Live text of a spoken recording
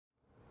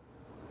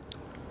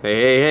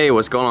Hey,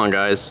 what's going on,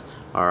 guys?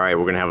 Alright,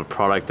 we're gonna have a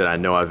product that I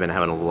know I've been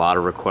having a lot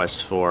of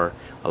requests for.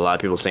 A lot of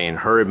people saying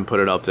hurry up and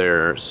put it up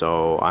there,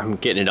 so I'm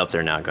getting it up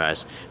there now,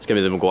 guys. It's gonna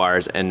be the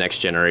Meguiars and Next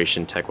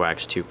Generation Tech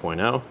Wax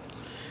 2.0.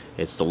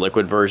 It's the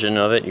liquid version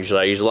of it.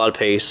 Usually I use a lot of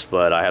paste,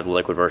 but I have the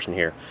liquid version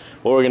here.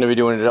 What we're gonna be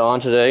doing it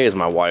on today is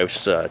my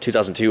wife's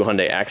 2002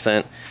 Hyundai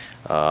Accent.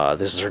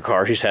 This is her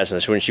car she's had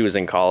since when she was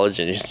in college,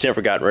 and she's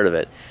never gotten rid of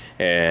it.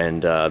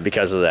 And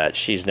because of that,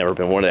 she's never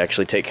been one to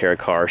actually take care of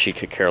cars. She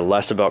could care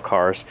less about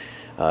cars.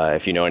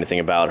 If you know anything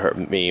about her,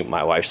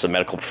 my wife's a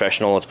medical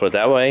professional, let's put it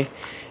that way,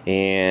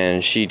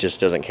 and she just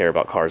doesn't care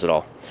about cars at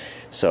all.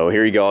 So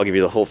here you go, I'll give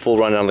you the whole full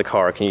rundown of the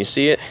car. Can you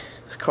see it?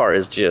 This car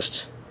is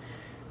just,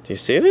 do you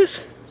see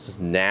this? This is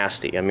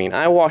nasty. I mean,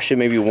 I wash it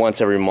maybe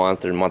once every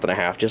month or month and a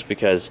half just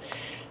because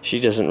she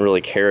doesn't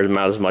really care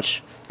about it as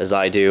much as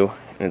I do,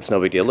 and it's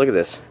no big deal. Look at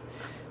this.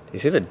 Do you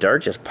see the dirt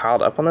just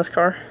piled up on this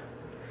car?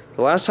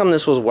 The last time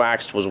this was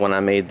waxed was when I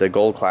made the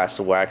gold class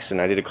of wax,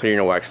 and I did a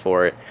cleaner wax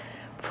for it.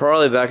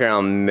 Probably back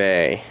around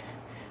May.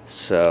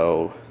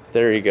 So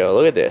there you go.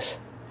 Look at this.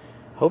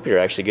 Hope you're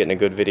actually getting a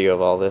good video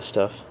of all this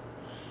stuff.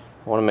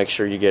 I want to make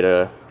sure you get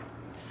a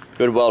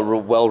good,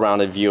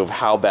 well-rounded view of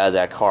how bad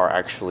that car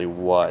actually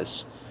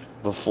was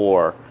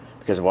before.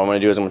 Because what I'm going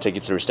to do is I'm going to take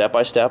you through step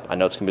by step. I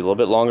know it's going to be a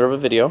little bit longer of a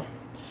video,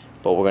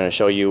 but we're going to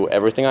show you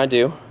everything I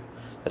do.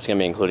 That's going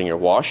to be including your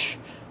wash.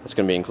 That's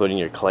going to be including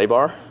your clay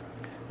bar.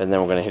 And then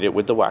we're going to hit it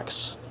with the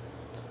wax.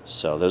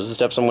 So those are the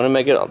steps I'm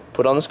going to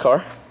put on this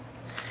car.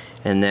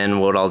 And then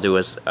what I'll do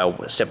is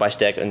step by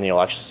step, and you'll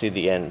actually see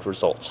the end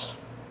results.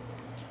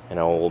 And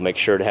I will make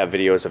sure to have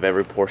videos of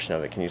every portion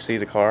of it. Can you see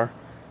the car?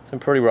 It's in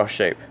pretty rough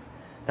shape.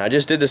 Now I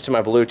just did this to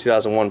my blue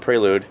 2001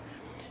 Prelude,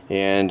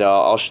 and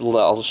I'll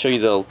show you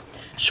the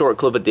short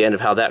clip at the end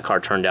of how that car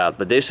turned out.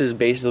 But this is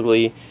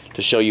basically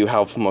to show you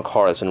how from a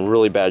car that's in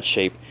really bad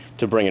shape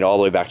to bring it all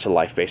the way back to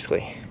life,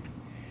 basically.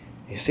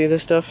 You see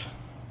this stuff?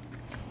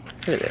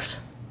 Look at this.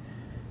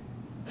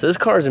 So this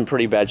car is in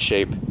pretty bad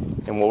shape,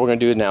 and what we're going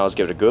to do now is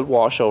give it a good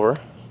wash over,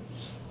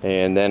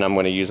 and then I'm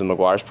going to use the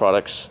Meguiars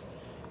products,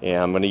 and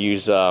I'm going to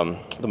use the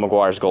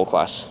Meguiars Gold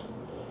Class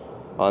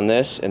on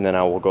this, and then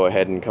I will go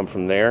ahead and come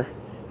from there,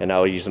 and I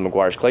will use the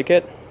Meguiars Clay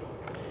Kit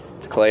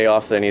to clay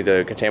off any of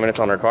the contaminants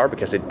on our car,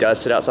 because it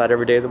does sit outside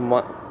every day of the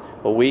month,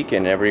 a week,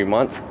 and every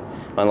month,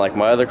 unlike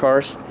my other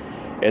cars.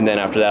 And then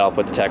after that, I'll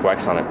put the Tech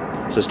Wax on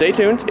it. So stay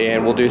tuned,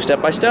 and we'll do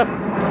step by step.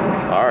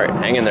 All right,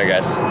 hang in there,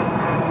 guys.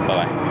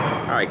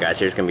 Bye-bye. All right, guys,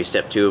 here's gonna be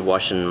step 2 of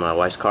washing my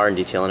wife's car and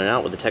detailing it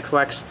out with the Tech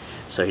Wax.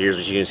 So here's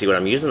what you can see what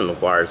I'm using, the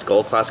Meguiars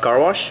Gold Class Car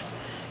Wash.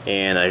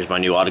 And here's my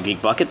new Auto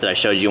Geek bucket that I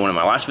showed you in one of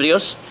my last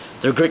videos.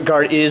 The grit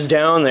guard is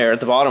down there at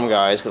the bottom,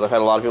 guys, because I've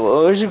had a lot of people,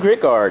 oh, there's a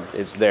grit guard.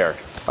 It's there.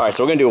 All right,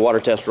 so we're gonna do a water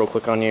test real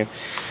quick on you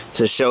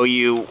to show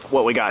you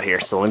what we got here.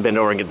 So let me bend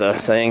over and get the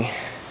thing.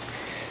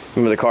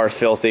 Remember, the car's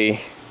filthy,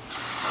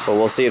 but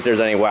we'll see if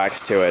there's any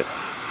wax to it.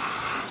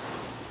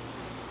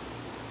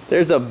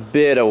 There's a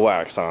bit of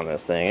wax on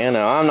this thing. You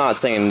know, I'm not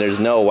saying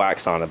there's no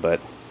wax on it, but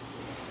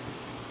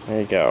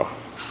there you go.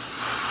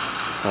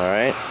 All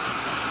right.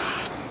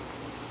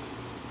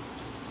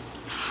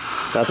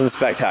 Nothing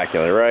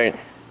spectacular, right?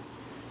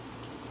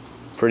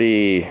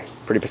 Pretty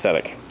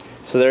pathetic.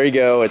 So there you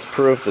go. It's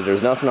proof that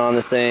there's nothing on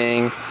this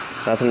thing.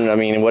 Nothing. I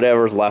mean,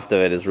 whatever's left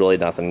of it is really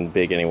nothing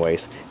big,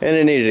 anyways. And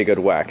it needed a good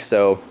wax.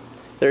 So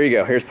there you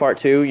go. Here's part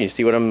 2. You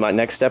see what my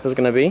next step is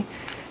going to be,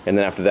 and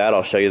then after that,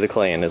 I'll show you the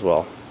clay in as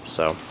well.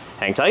 So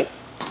hang tight.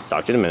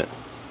 Talk to you in a minute.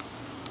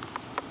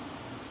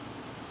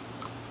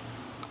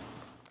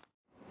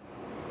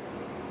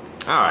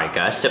 Alright,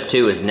 guys, step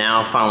 2 is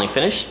now finally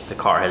finished. The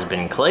car has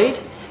been clayed,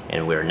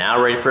 and we're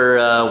now ready for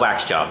a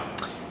wax job.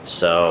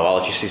 So I'll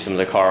let you see some of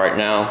the car right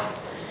now.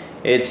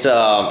 It's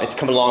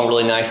coming along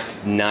really nice.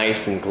 It's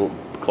nice and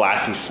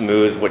glassy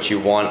smooth, what you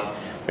want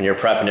when you're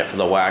prepping it for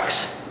the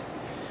wax.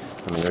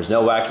 I mean, there's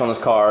no wax on this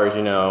car, as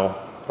you know.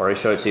 Already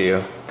showed it to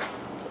you.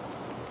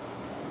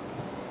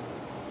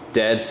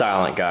 Dead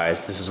silent,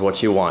 guys. This is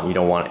what you want. You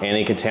don't want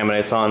any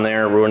contaminants on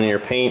there ruining your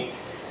paint.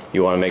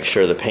 You want to make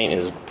sure the paint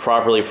is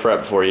properly prepped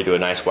before you do a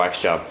nice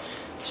wax job.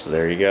 So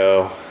there you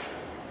go.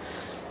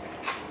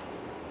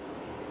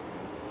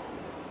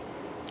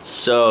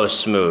 So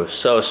smooth,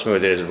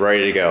 it is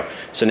ready to go.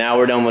 So now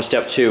we're done with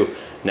step 2.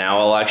 Now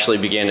I'll actually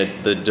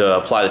begin to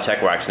apply the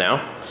Tech Wax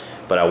now.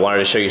 But I wanted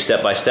to show you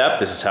step by step.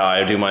 This is how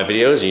I do my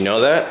videos. You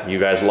know that. You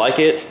guys like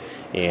it,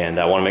 and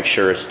I want to make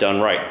sure it's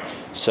done right.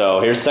 So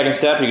here's the second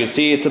step. You can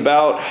see it's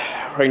about,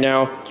 right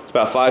now, it's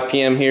about 5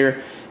 p.m.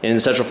 here in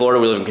Central Florida.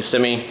 We live in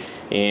Kissimmee,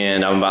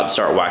 and I'm about to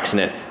start waxing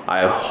it.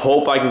 I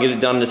hope I can get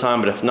it done in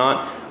time, but if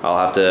not, I'll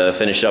have to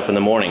finish up in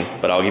the morning.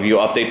 But I'll give you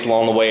updates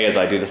along the way as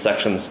I do the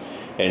sections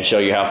and show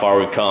you how far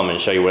we've come and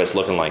show you what it's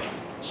looking like.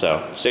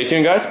 So stay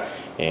tuned, guys,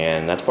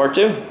 and that's part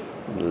 2.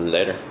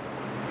 Later.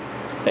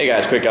 Hey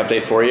guys, quick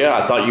update for you.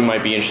 I thought you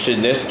might be interested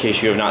in this in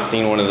case you have not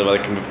seen one of the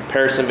other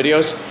comparison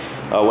videos.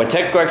 When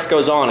Tech Wax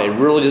goes on, it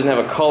really doesn't have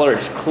a color,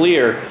 it's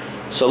clear.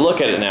 So look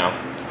at it now.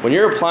 When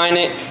you're applying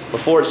it,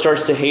 before it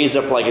starts to haze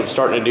up like it's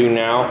starting to do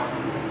now,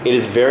 it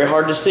is very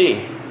hard to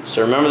see.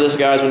 So remember this,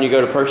 guys, when you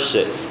go to purchase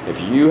it. If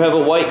you have a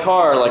white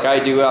car like I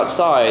do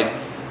outside,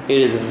 it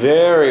is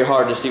very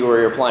hard to see where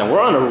you're applying.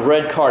 We're on a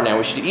red car now.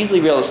 We should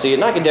easily be able to see it,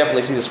 and I can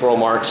definitely see the swirl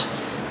marks.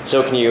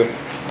 So can you.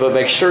 But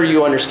make sure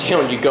you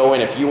understand when you go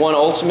in. If you want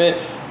Ultimate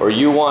or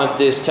you want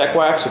this Tech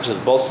Wax, which is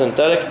both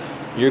synthetic,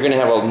 you're going to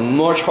have a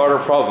much harder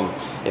problem.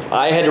 If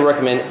I had to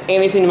recommend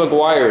anything to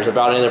Meguiars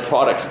about any of their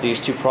products,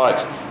 these two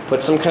products,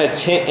 put some kind of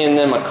tint in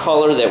them, a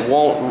color that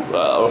won't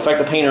affect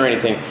the paint or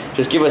anything.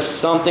 Just give us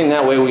something,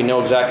 that way we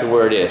know exactly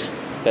where it is.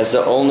 That's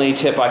the only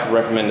tip I could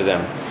recommend to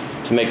them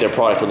to make their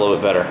product a little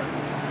bit better.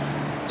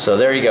 So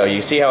there you go.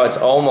 You see how it's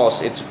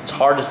almost, it's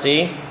hard to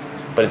see,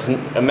 but it's,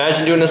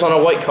 imagine doing this on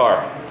a white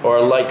car or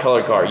a light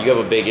colored car. You have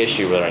a big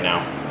issue with it right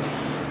now.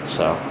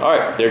 So, all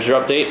right, there's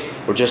your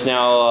update. We're just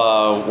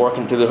now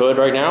working through the hood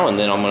right now, and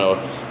then I'm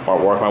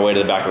gonna work my way to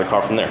the back of the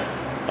car from there.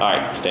 All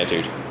right, stay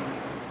tuned.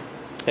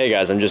 Hey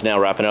guys, I'm just now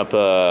wrapping up,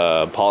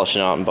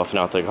 polishing out and buffing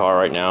out the car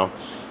right now.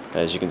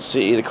 As you can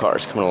see, the car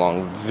is coming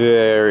along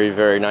very,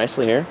 very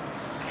nicely here.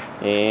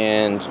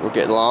 And we're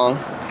getting along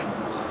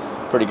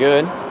pretty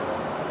good.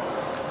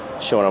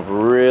 Showing up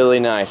really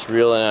nice,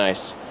 really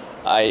nice.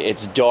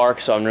 It's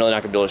dark, so I'm really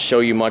not gonna be able to show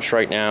you much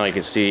right now. You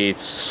can see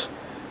it's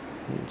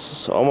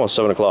almost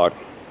 7 o'clock.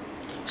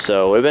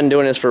 So we've been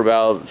doing this for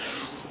about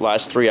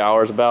last 3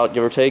 hours, about,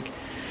 give or take,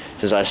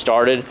 since I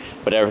started.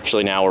 But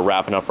actually now we're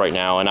wrapping up right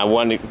now, and I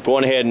wanted to go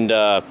ahead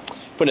and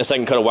put a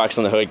second coat of wax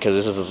on the hood because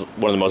this is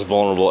one of the most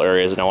vulnerable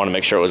areas, and I want to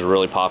make sure it was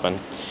really popping.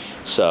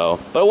 So,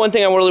 but one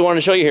thing I really wanted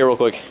to show you here real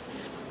quick.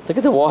 Look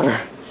at the water.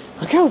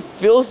 Look how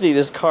filthy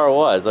this car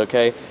was,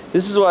 okay?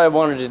 This is why I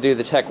wanted to do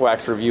the Tech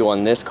Wax review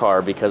on this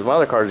car, because my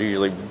other cars are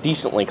usually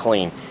decently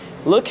clean.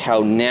 Look how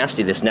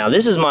nasty this. Now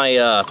this is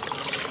my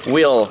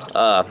wheel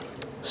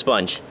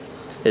sponge.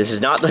 This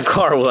is not the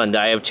car one.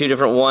 I have two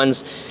different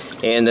ones,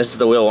 and this is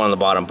the wheel one on the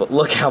bottom. But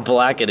look how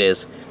black it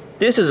is.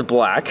 This is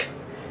black.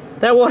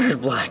 That water's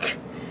black.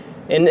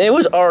 And it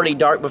was already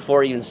dark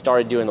before I even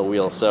started doing the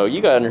wheel. So you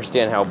gotta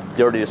understand how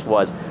dirty this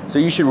was. So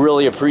you should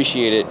really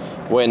appreciate it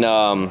when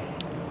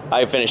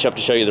I finish up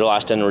to show you the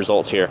last 10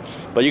 results here.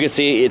 But you can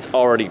see it's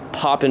already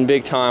popping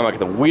big time. I got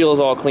the wheels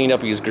all cleaned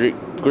up. I used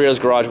Meguiars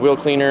Garage Wheel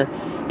Cleaner.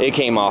 It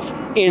came off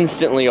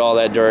instantly, all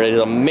that dirt. It's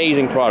an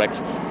amazing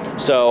product.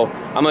 So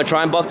I'm gonna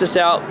try and buff this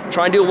out,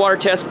 try and do a water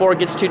test before it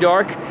gets too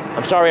dark.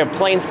 I'm sorry, I have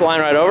planes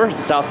flying right over.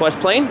 It's a Southwest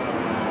plane.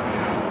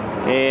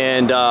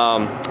 And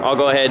I'll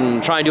go ahead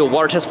and try and do a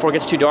water test before it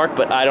gets too dark,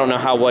 but I don't know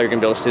how well you're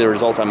gonna be able to see the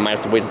results. I might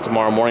have to wait till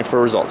tomorrow morning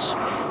for results.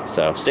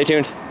 So stay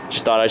tuned.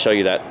 Just thought I'd show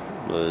you that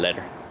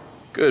later.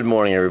 Good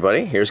morning,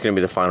 everybody. Here's gonna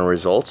be the final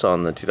results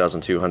on the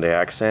 2002 Hyundai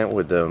Accent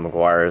with the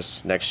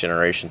Meguiars Next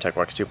Generation Tech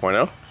Wax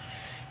 2.0.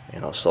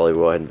 And I'll slowly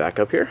go ahead and back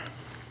up here.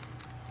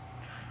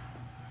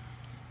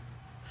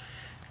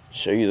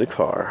 Show you the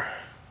car.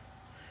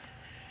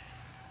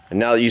 And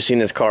now that you've seen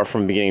this car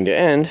from beginning to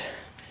end,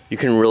 you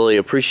can really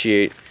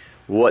appreciate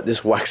what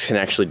this wax can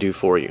actually do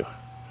for you.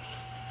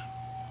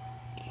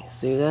 You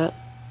see that?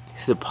 You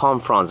see the palm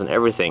fronds and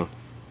everything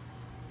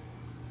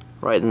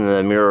right in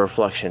the mirror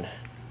reflection.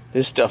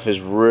 This stuff is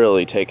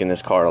really taking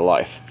this car to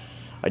life.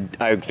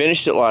 I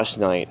finished it last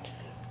night,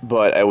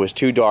 but it was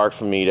too dark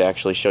for me to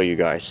actually show you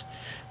guys,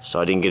 so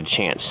I didn't get a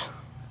chance.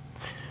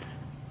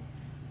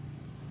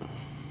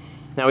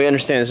 Now we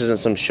understand this isn't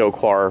some show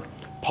car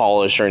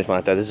polish or anything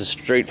like that. This is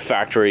straight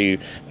factory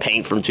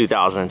paint from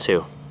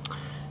 2002.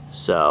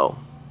 So,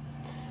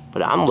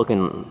 but I'm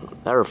looking,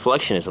 that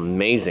reflection is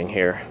amazing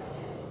here.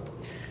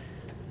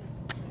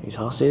 You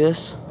all see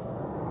this?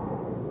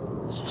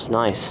 It's just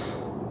nice.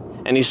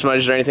 Any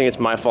smudges or anything, it's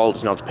my fault.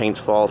 It's not the paint's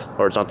fault,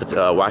 or it's not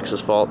the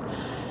wax's fault.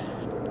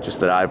 Just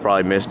that I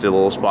probably missed a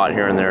little spot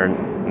here and there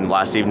in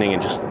last evening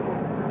and just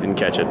didn't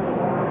catch it. There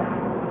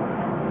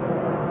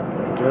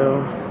we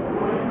go.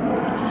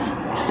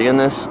 You seeing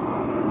this?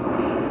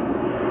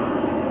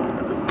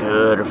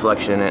 Good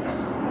reflection in it.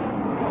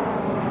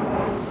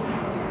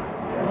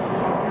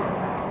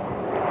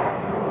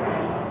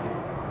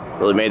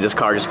 Really made this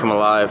car just come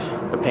alive,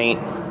 the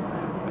paint,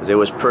 because it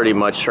was pretty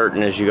much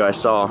hurting, as you guys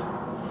saw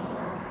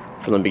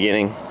from the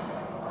beginning.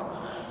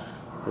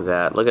 Look at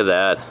that, look at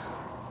that.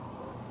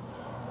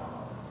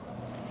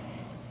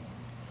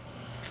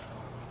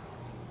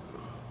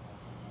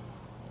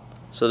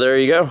 So there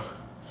you go.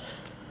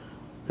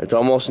 It's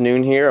almost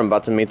noon here. I'm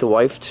about to meet the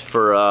wife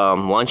for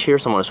lunch here,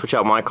 so I'm gonna switch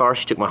out my car.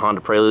 She took my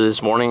Honda Prelude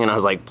this morning, and I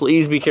was like,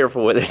 please be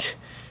careful with it.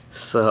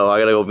 So I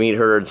gotta go meet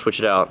her and switch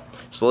it out.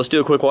 So let's do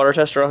a quick water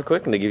test real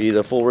quick and to give you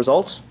the full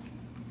results.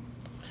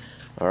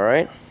 All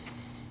right,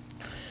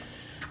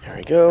 here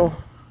we go.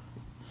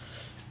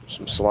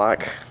 Some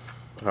slack.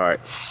 All right.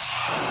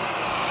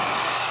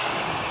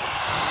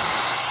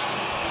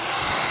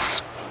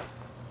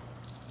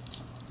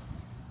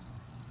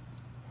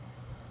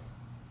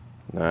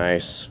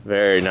 Nice,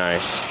 very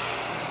nice.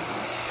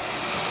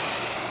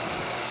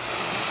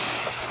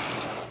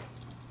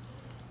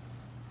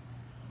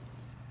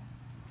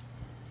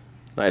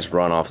 Nice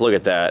runoff, look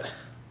at that.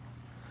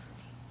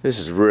 This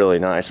is really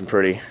nice and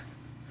pretty.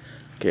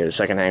 Get a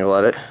second angle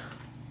at it.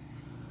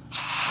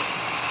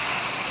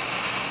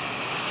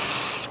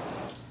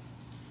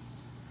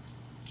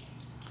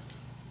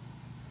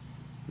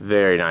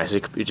 Very nice.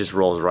 It just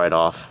rolls right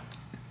off.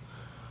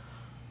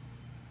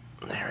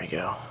 There we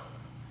go.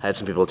 I had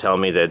some people tell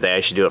me that they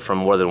actually do it from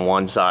more than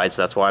one side,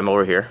 so that's why I'm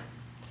over here.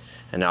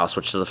 And now I'll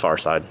switch to the far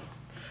side.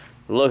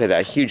 Look at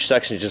that huge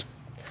section just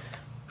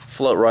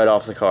float right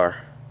off the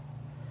car.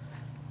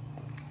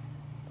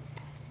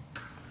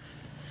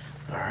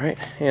 All right,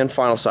 and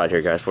final side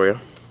here, guys, for you.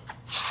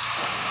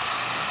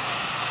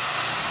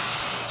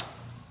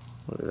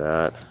 Look at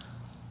that.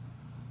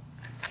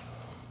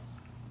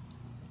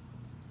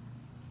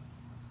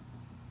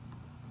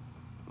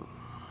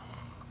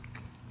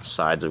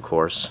 Sides, of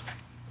course.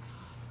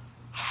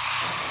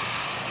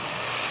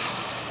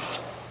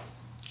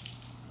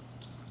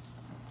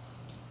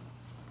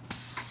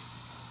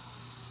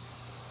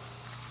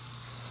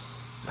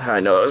 I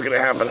know that was gonna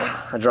happen.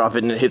 I drop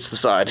it and it hits the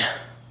side.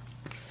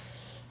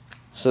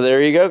 So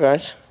there you go,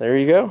 guys. There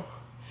you go.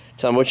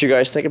 Tell me what you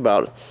guys think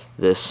about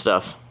this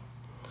stuff.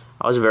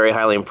 I was very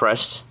highly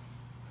impressed.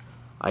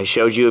 I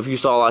showed you, if you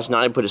saw last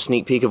night, I put a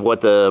sneak peek of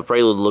what the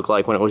Prelude looked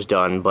like when it was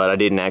done, but I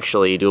didn't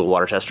actually do a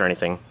water test or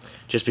anything,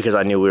 just because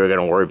I knew we were going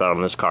to worry about it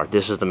on this car.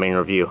 This is the main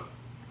review.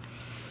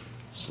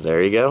 So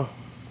there you go.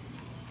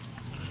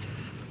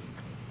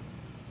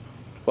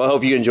 Well, I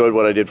hope you enjoyed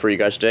what I did for you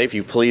guys today. If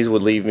you please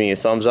would leave me a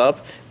thumbs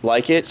up,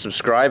 like it,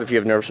 subscribe if you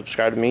have never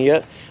subscribed to me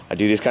yet. I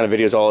do these kind of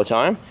videos all the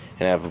time,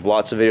 and I have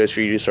lots of videos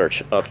for you to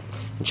search up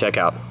and check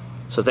out.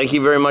 So thank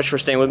you very much for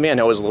staying with me. I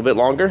know it was a little bit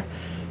longer,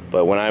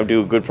 but when I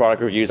do good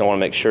product reviews, I want to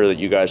make sure that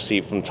you guys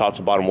see from top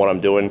to bottom what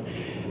I'm doing,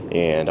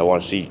 and I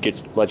want to see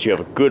let you have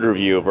a good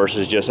review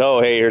versus just,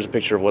 oh hey, here's a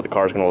picture of what the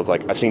car's going to look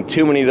like. I've seen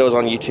too many of those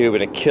on YouTube,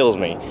 and it kills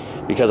me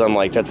because I'm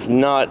like, that's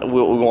not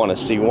what we want to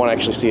see. We want to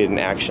actually see it in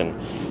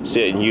action,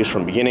 see it in use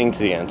from beginning to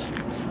the end.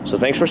 So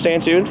thanks for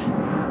staying tuned.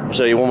 I'll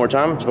show you one more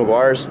time. It's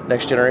Meguiars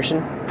Next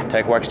Generation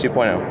Tech Wax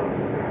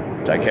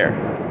 2.0. Take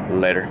care.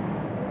 Later.